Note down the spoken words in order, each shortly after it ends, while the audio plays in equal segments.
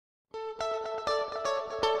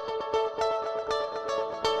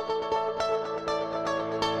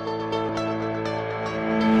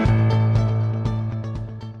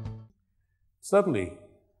Certainly.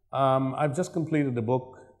 I've just completed a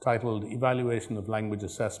book titled Evaluation of Language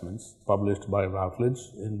Assessments, published by Routledge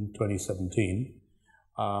in 2017.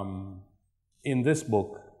 In this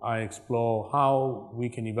book, I explore how we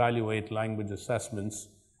can evaluate language assessments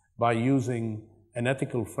by using an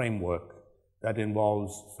ethical framework that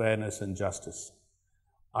involves fairness and justice.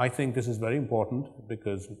 I think this is very important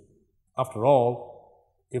because, after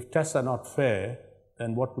all, if tests are not fair,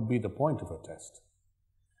 then what would be the point of a test?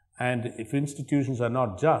 And if institutions are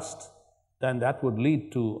not just, then that would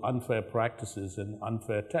lead to unfair practices and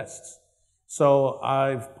unfair tests. So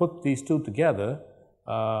I've put these two together,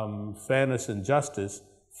 fairness and justice.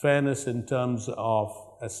 Fairness in terms of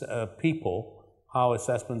people, how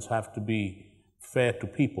assessments have to be fair to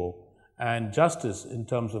people, and justice in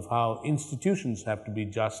terms of how institutions have to be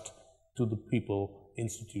just to the people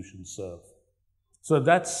institutions serve. So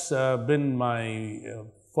that's been my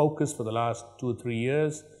focus for the last 2 or 3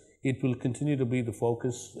 years. It will continue to be the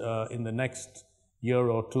focus in the next year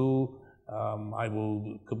or two. I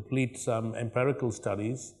will complete some empirical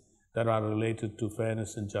studies that are related to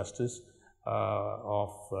fairness and justice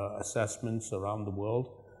of assessments around the world.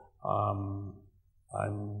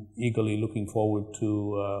 I'm eagerly looking forward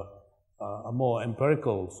to a more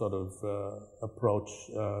empirical sort of approach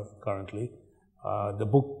currently. The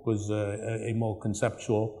book was a more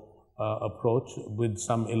conceptual approach with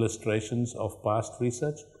some illustrations of past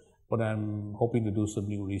research, but I'm hoping to do some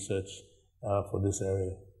new research for this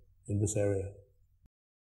area, in this area.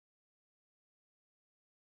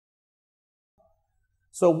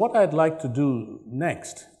 So what I'd like to do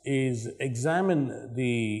next is examine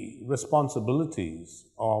the responsibilities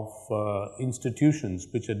of institutions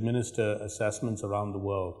which administer assessments around the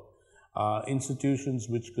world. Institutions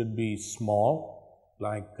which could be small,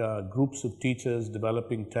 like groups of teachers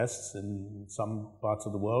developing tests in some parts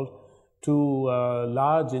of the world, to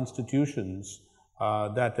large institutions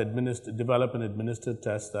that develop and administer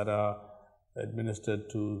tests that are administered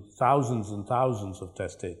to thousands and thousands of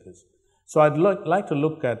test takers. So I'd like to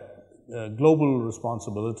look at global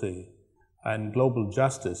responsibility and global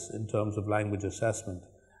justice in terms of language assessment,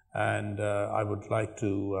 and I would like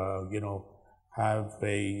to, have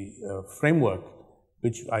a framework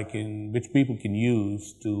which people can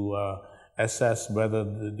use to assess whether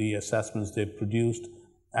the assessments they've produced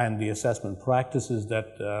and the assessment practices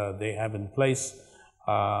that they have in place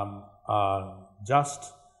are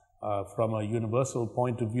just from a universal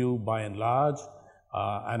point of view by and large,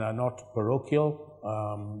 and are not parochial,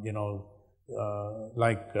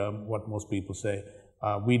 like what most people say.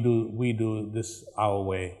 We do this our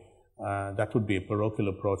way. That would be a parochial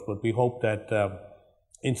approach, but we hope that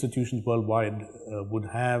institutions worldwide would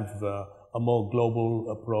have a more global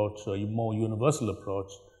approach, a more universal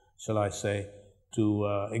approach, shall I say,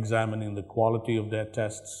 to examining the quality of their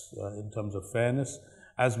tests in terms of fairness,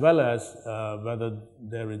 as well as whether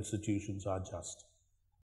their institutions are just.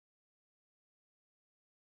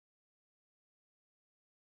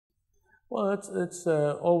 Well, it's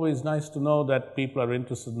always nice to know that people are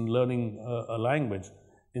interested in learning a language.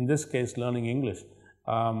 In this case, learning English.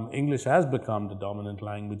 English has become the dominant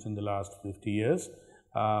language in the last 50 years,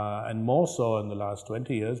 and more so in the last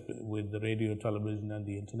 20 years with the radio, television, and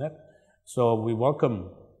the internet. So we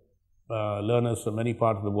welcome learners from many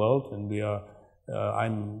parts of the world, and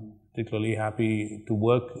I'm particularly happy to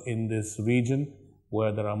work in this region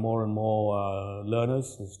where there are more and more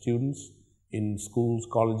learners and students in schools,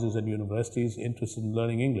 colleges, and universities interested in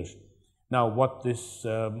learning English. Now, what this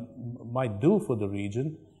might do for the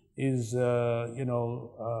region is,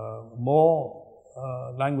 more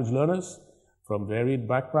language learners from varied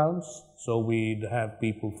backgrounds. So we'd have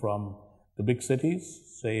people from the big cities,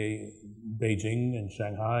 say Beijing and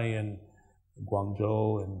Shanghai and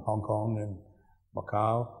Guangzhou and Hong Kong and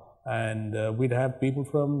Macau, and we'd have people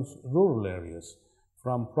from rural areas,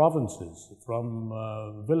 from provinces, from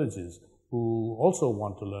villages, who also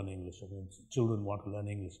want to learn English. I mean, children want to learn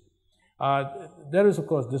English. There is, of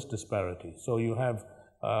course, this disparity. So you have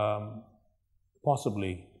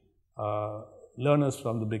possibly learners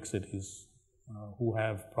from the big cities who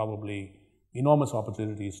have probably enormous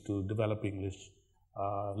opportunities to develop English,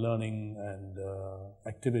 learning and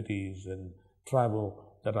activities and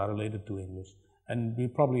travel that are related to English. And we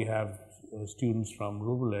probably have students from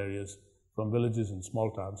rural areas, from villages and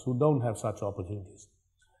small towns who don't have such opportunities.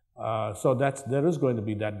 So there is going to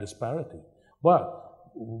be that disparity. But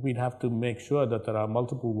we'd have to make sure that there are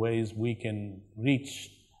multiple ways we can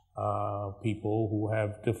reach people who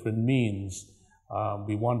have different means.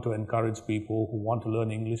 We want to encourage people who want to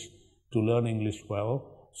learn English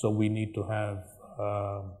well. So we need to have,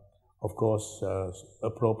 of course,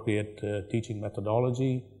 appropriate teaching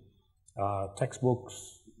methodology,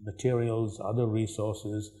 textbooks, materials, other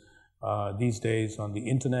resources, these days on the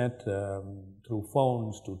internet, through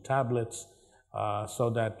phones, to tablets, so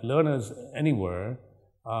that learners anywhere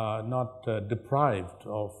are not deprived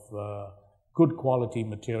of good quality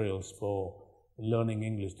materials for learning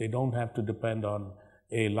English. They don't have to depend on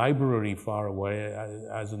a library far away,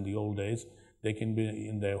 as in the old days. They can be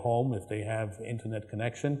in their home if they have internet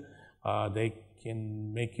connection. They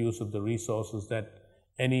can make use of the resources that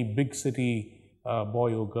any big city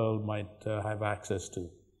boy or girl might have access to.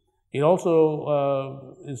 It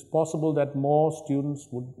also is possible that more students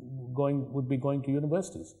would be going to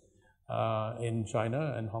universities in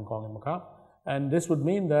China and Hong Kong and Macau. And this would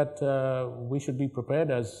mean that we should be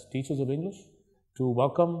prepared as teachers of English to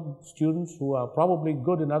welcome students who are probably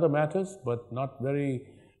good in other matters but not very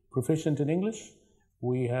proficient in English.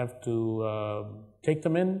 We have to take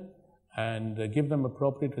them in and give them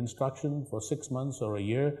appropriate instruction for 6 months or a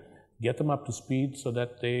year, get them up to speed so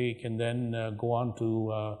that they can then go on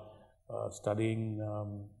to studying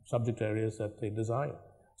subject areas that they desire.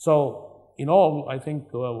 So in all, I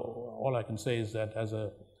think all I can say is that as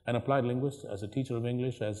an applied linguist, as a teacher of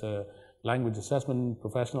English, as a language assessment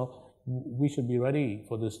professional, we should be ready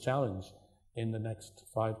for this challenge in the next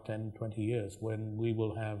 5, 10, 20 years when we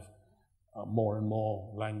will have more and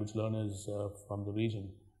more language learners from the region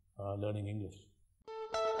learning English.